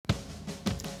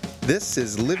This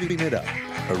is Living It Up,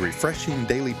 a refreshing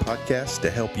daily podcast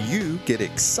to help you get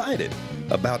excited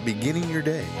about beginning your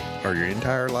day or your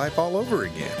entire life all over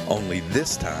again. Only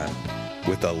this time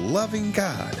with a loving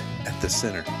God at the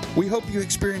center. We hope you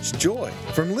experience joy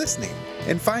from listening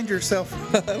and find yourself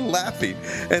laughing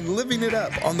and living it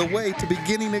up on the way to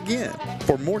beginning again.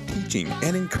 For more teaching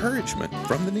and encouragement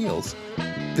from the Neils,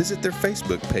 visit their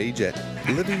Facebook page at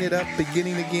Living It Up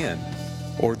Beginning Again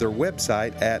or their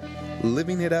website at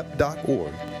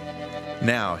livingitup.org.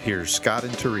 Now, here's Scott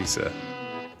and Teresa.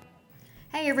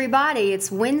 Hey everybody,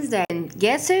 it's Wednesday, and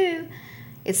guess who?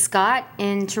 It's Scott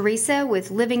and Teresa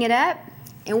with Living It Up,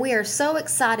 and we are so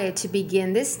excited to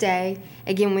begin this day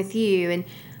again with you. And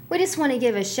we just want to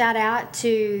give a shout out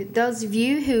to those of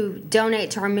you who donate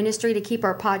to our ministry to keep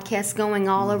our podcasts going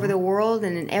all over the world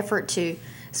in an effort to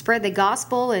spread the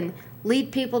gospel and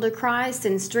lead people to Christ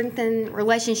and strengthen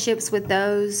relationships with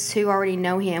those who already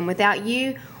know Him. Without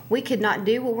you, we could not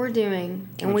do what we're doing.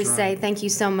 And we say thank you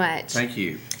so much. Thank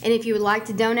you. And if you would like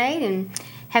to donate and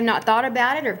have not thought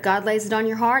about it, or if God lays it on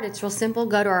your heart, it's real simple.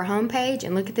 Go to our homepage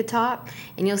and look at the top,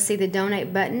 and you'll see the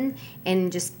donate button,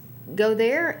 and just go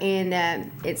there,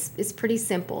 and it's pretty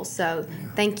simple. So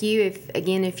thank you.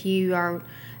 If you are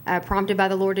prompted by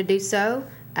the Lord to do so,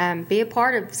 be a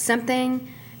part of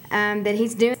something that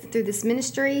He's doing through this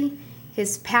ministry.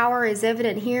 His power is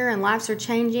evident here, and lives are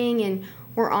changing, and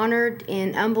we're honored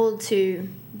and humbled to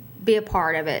be a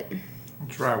part of it.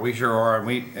 That's right, we sure are.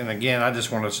 And again, I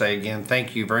just want to say again,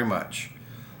 thank you very much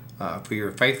for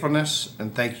your faithfulness,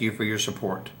 and thank you for your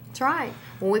support. That's right.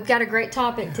 Well, we've got a great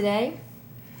topic today.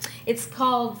 It's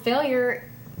called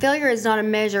failure. Failure is not a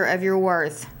measure of your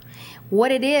worth.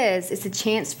 What it is, it's a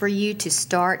chance for you to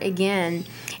start again.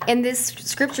 And this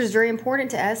scripture is very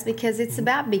important to us because it's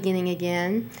about beginning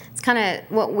again. It's kind of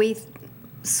what we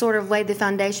sort of laid the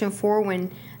foundation for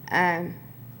when God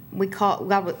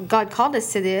called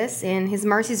us to this, and His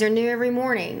mercies are new every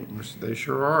morning. They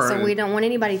sure are. So we don't want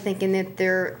anybody thinking that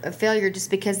they're a failure just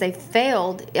because they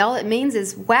failed. All it means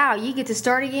is, wow, you get to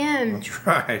start again. That's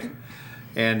right.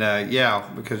 And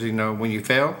because when you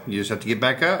fail, you just have to get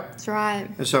back up. That's right.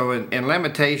 And so in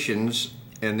Lamentations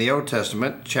in the Old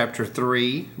Testament, chapter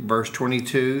 3, verse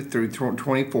 22 through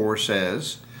 24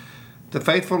 says, "The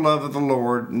faithful love of the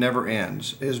Lord never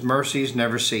ends. His mercies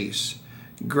never cease.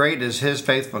 Great is His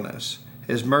faithfulness.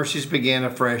 His mercies begin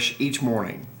afresh each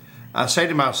morning. I say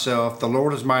to myself, the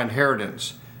Lord is my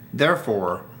inheritance.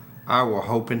 Therefore, I will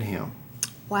hope in Him."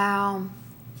 Wow.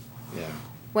 Yeah.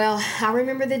 Well, I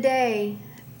remember the day,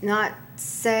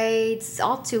 it's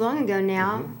all too long ago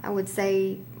now. I would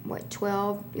say,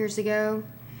 12 years ago,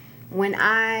 when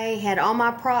I had all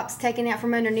my props taken out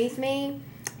from underneath me,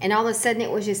 and all of a sudden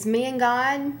it was just me and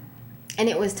God, and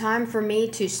it was time for me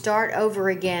to start over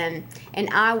again. And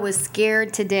I was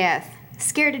scared to death.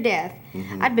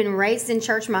 I'd been raised in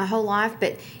church my whole life,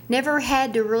 but never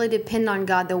had to really depend on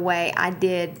God the way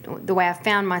I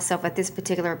found myself at this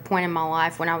particular point in my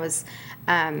life when I was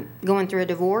going through a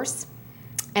divorce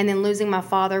and then losing my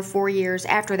father 4 years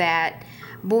after that.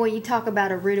 Boy, you talk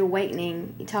about a rude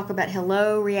awakening. You talk about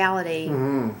hello reality.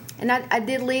 Mm-hmm. And I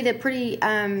did lead a pretty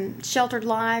sheltered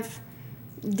life.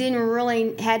 Didn't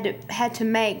really had to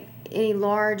make any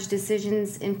large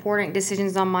decisions, important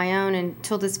decisions on my own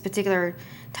until this particular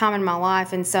time in my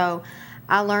life. And so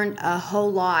I learned a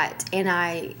whole lot. And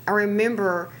I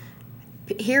remember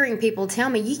hearing people tell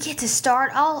me, you get to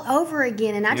start all over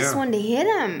again. And I just wanted to hit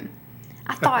them.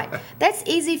 I thought, that's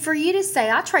easy for you to say.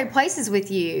 I'll trade places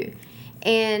with you.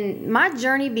 And my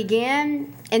journey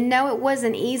began, and no, it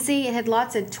wasn't easy. It had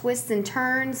lots of twists and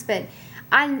turns, but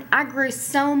I grew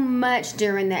so much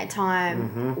during that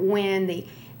time when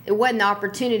it wasn't the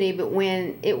opportunity, but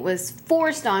when it was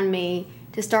forced on me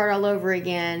to start all over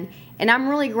again. And I'm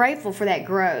really grateful for that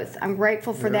growth. I'm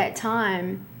grateful for that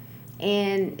time.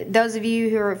 And those of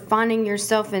you who are finding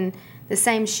yourself in the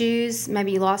same shoes,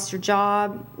 maybe you lost your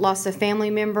job, lost a family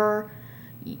member,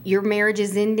 your marriage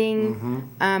is ending,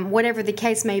 whatever the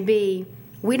case may be,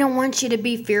 we don't want you to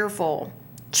be fearful.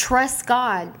 Trust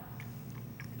God.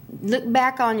 Look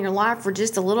back on your life for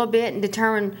just a little bit and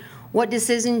determine what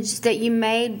decisions that you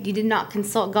made you did not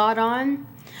consult God on.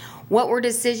 What were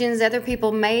decisions other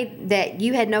people made that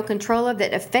you had no control of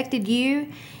that affected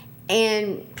you?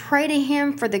 And pray to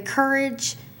Him for the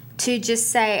courage to just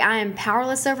say, I am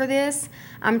powerless over this.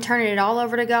 I'm turning it all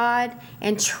over to God,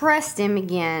 and trust Him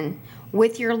again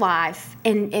with your life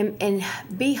and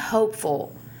be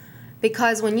hopeful.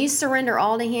 Because when you surrender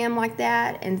all to Him like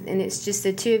that, and it's just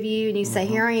the two of you, and you say,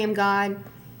 here I am, God,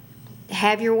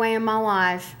 have your way in my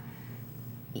life,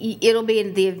 it'll be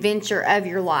the adventure of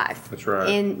your life. That's right.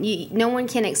 And no one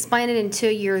can explain it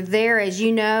until you're there, as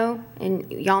you know,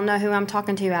 and y'all know who I'm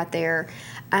talking to out there.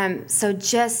 So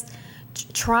just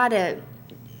try to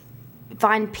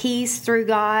find peace through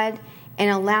God and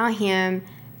allow Him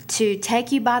to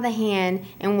take you by the hand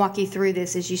and walk you through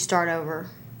this as you start over.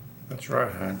 That's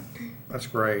right, hon. That's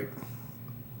great.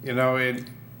 You know,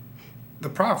 the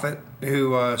prophet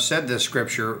who said this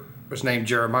scripture was named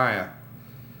Jeremiah.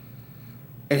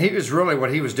 And he was really,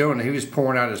 what he was doing, he was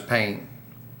pouring out his pain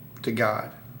to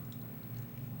God.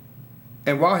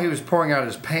 And while he was pouring out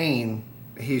his pain,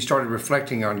 he started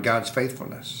reflecting on God's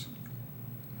faithfulness.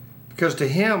 Because to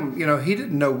him, you know, he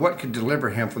didn't know what could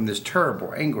deliver him from this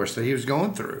terrible anguish that he was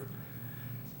going through.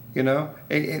 You know,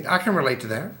 and I can relate to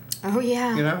that. Oh,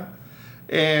 yeah. You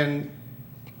know,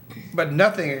 but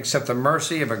nothing except the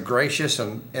mercy of a gracious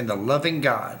and the loving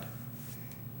God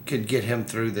could get him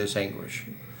through this anguish.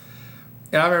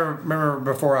 And I remember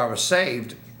before I was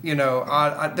saved, you know,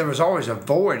 there was always a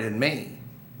void in me.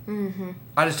 Mm-hmm.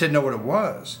 I just didn't know what it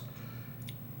was.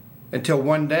 Until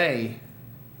one day,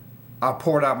 I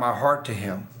poured out my heart to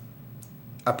Him.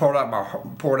 I poured out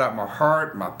my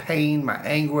heart, my pain, my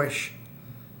anguish.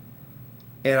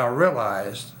 And I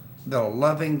realized that a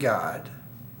loving God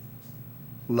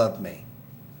loved me.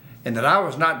 And that I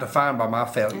was not defined by my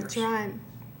failures. That's right.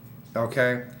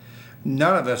 Okay?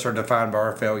 None of us are defined by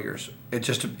our failures.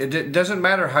 It doesn't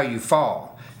matter how you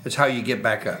fall. It's how you get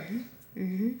back up.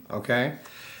 Mm-hmm. Okay?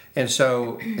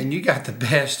 And you got the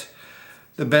best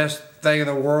thing in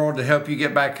the world to help you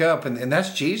get back up, and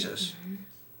that's Jesus. Mm-hmm.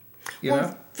 You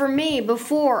know? For me,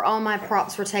 before all my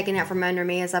props were taken out from under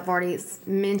me, as I've already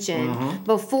mentioned, mm-hmm.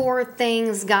 before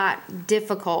things got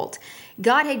difficult,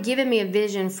 God had given me a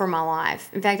vision for my life.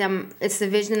 In fact, it's the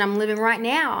vision that I'm living right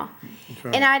now.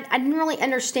 Right. And I didn't really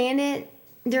understand it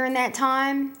during that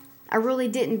time. I really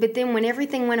didn't. But then when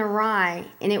everything went awry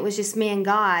and it was just me and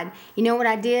God, you know what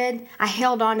I did? I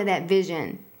held on to that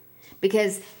vision.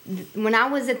 Because when I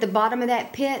was at the bottom of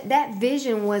that pit, that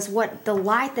vision was what the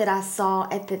light that I saw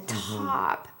at the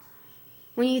top.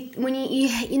 Mm-hmm. When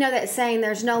you know that saying,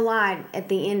 there's no light at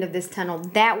the end of this tunnel.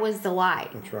 That was the light.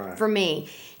 That's right. For me.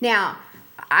 Now,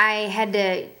 I had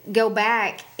to go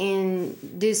back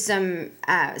and do some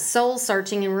soul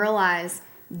searching and realize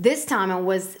this time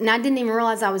and I didn't even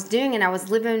realize I was doing it. I was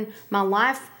living my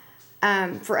life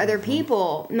for other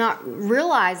people, not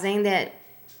realizing that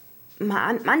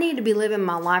I needed to be living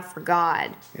my life for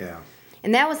God. Yeah.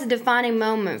 And that was a defining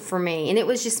moment for me. And it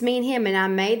was just me and Him. And I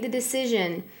made the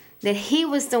decision that He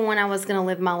was the one I was going to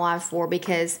live my life for,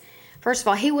 because, first of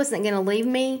all, He wasn't going to leave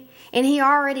me. And He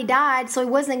already died, so He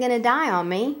wasn't going to die on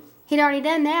me. He'd already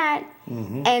done that.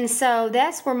 Mm-hmm. And so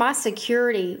that's where my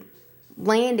security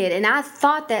landed. And I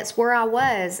thought that's where I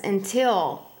was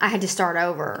until I had to start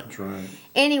over. That's right.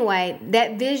 Anyway,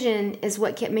 that vision is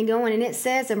what kept me going. And it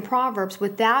says in Proverbs,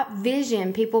 without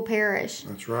vision, people perish.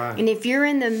 That's right. And if you're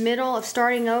in the middle of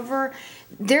starting over,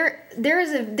 there's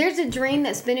a dream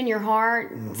that's been in your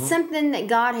heart, mm-hmm. something that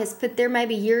God has put there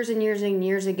maybe years and years and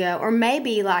years ago, or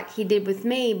maybe like He did with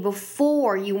me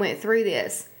before you went through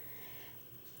this.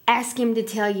 Ask Him to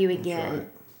tell you again. That's right.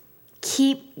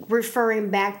 Keep referring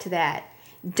back to that.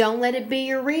 Don't let it be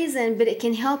your reason, but it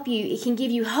can help you. It can give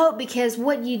you hope, because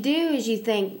what you do is you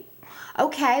think,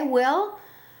 okay, well,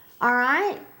 all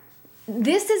right,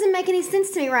 this doesn't make any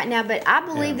sense to me right now, but I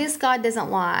believe this God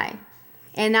doesn't lie.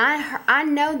 And I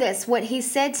know that's what He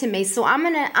said to me. So I'm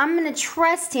gonna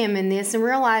trust Him in this and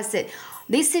realize that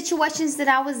these situations that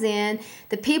I was in,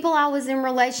 the people I was in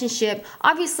relationship,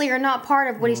 obviously are not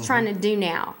part of what He's trying to do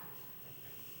now.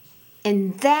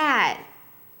 And that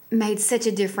made such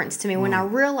a difference to me when I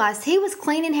realized He was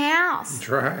cleaning house. That's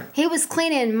right. He was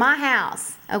cleaning my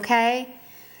house, okay?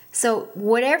 So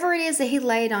whatever it is that He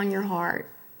laid on your heart,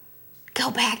 go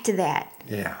back to that.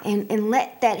 Yeah. And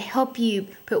let that help you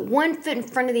put one foot in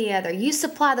front of the other. You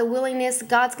supply the willingness,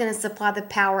 God's going to supply the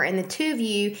power, and the two of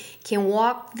you can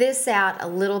walk this out a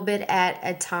little bit at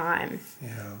a time.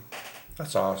 Yeah.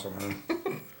 That's awesome,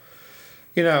 man.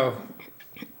 You know,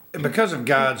 because of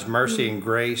God's mercy and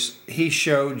grace, He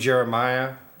showed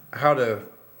Jeremiah how to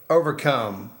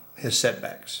overcome his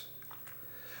setbacks.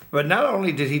 But not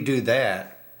only did He do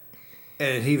that,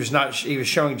 and he was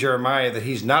showing Jeremiah that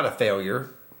he's not a failure,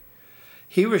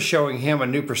 He was showing him a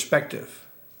new perspective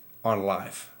on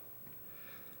life.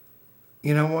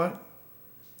 You know what?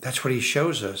 That's what He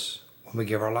shows us when we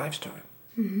give our lives to Him.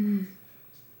 Mm-hmm.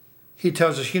 He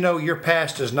tells us, you know, your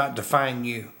past does not define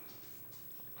you.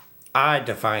 I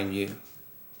define you.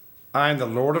 I am the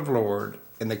Lord of Lords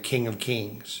and the King of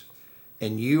Kings,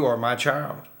 and you are my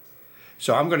child.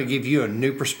 So I'm going to give you a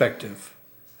new perspective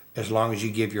as long as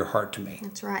you give your heart to me.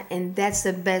 That's right. And that's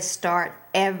the best start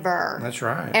ever. That's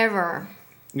right. Ever.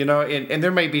 You know, and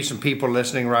there may be some people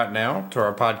listening right now to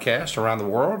our podcast around the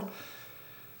world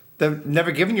that have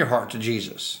never given your heart to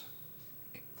Jesus.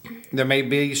 There may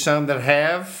be some that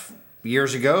have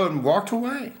years ago and walked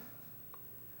away.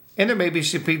 And there may be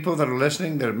some people that are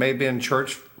listening that may have been in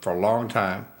church for a long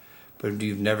time, but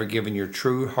you've never given your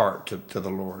true heart to the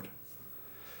Lord.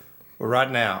 Well, right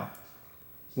now,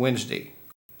 Wednesday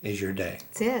is your day.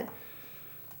 That's it.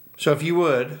 So if you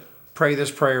would, pray this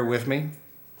prayer with me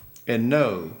and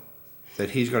know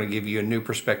that He's going to give you a new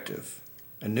perspective,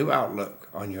 a new outlook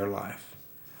on your life.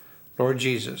 Lord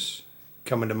Jesus,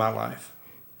 come into my life.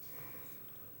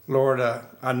 Lord,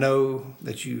 I know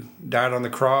that you died on the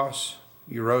cross.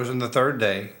 You rose on the third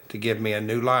day to give me a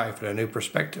new life and a new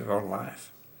perspective on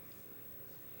life.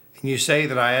 And you say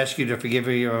that I ask you to forgive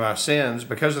me of my sins.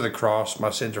 Because of the cross,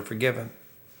 my sins are forgiven.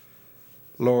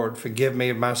 Lord, forgive me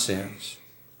of my sins.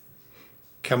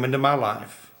 Come into my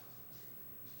life.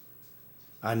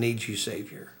 I need you,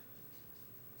 Savior.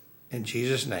 In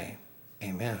Jesus' name,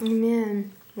 amen.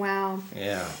 Amen. Wow.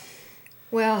 Yeah.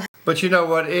 Well, But you know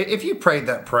what? If you prayed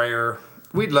that prayer,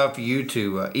 we'd love for you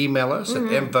to email us at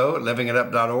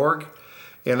info@livingitup.org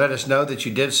and let us know that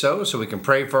you did so we can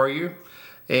pray for you.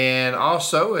 And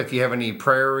also, if you have any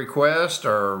prayer requests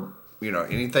or,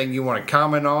 anything you want to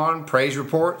comment on, praise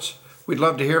reports, we'd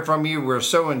love to hear from you. We're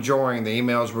so enjoying the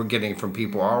emails we're getting from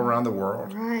people all around the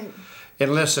world. right.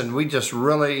 And listen, we just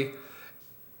really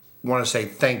want to say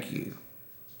thank you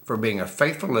for being a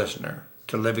faithful listener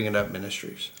to Living It Up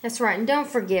Ministries. That's right. And don't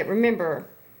forget, remember,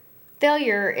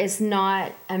 failure is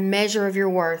not a measure of your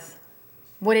worth.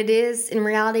 What it is in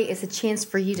reality is a chance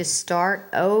for you to start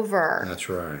over. That's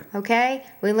right. Okay?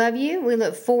 We love you. We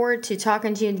look forward to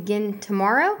talking to you again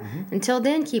tomorrow. Until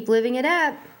then, keep living it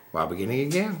up. While beginning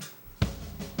again.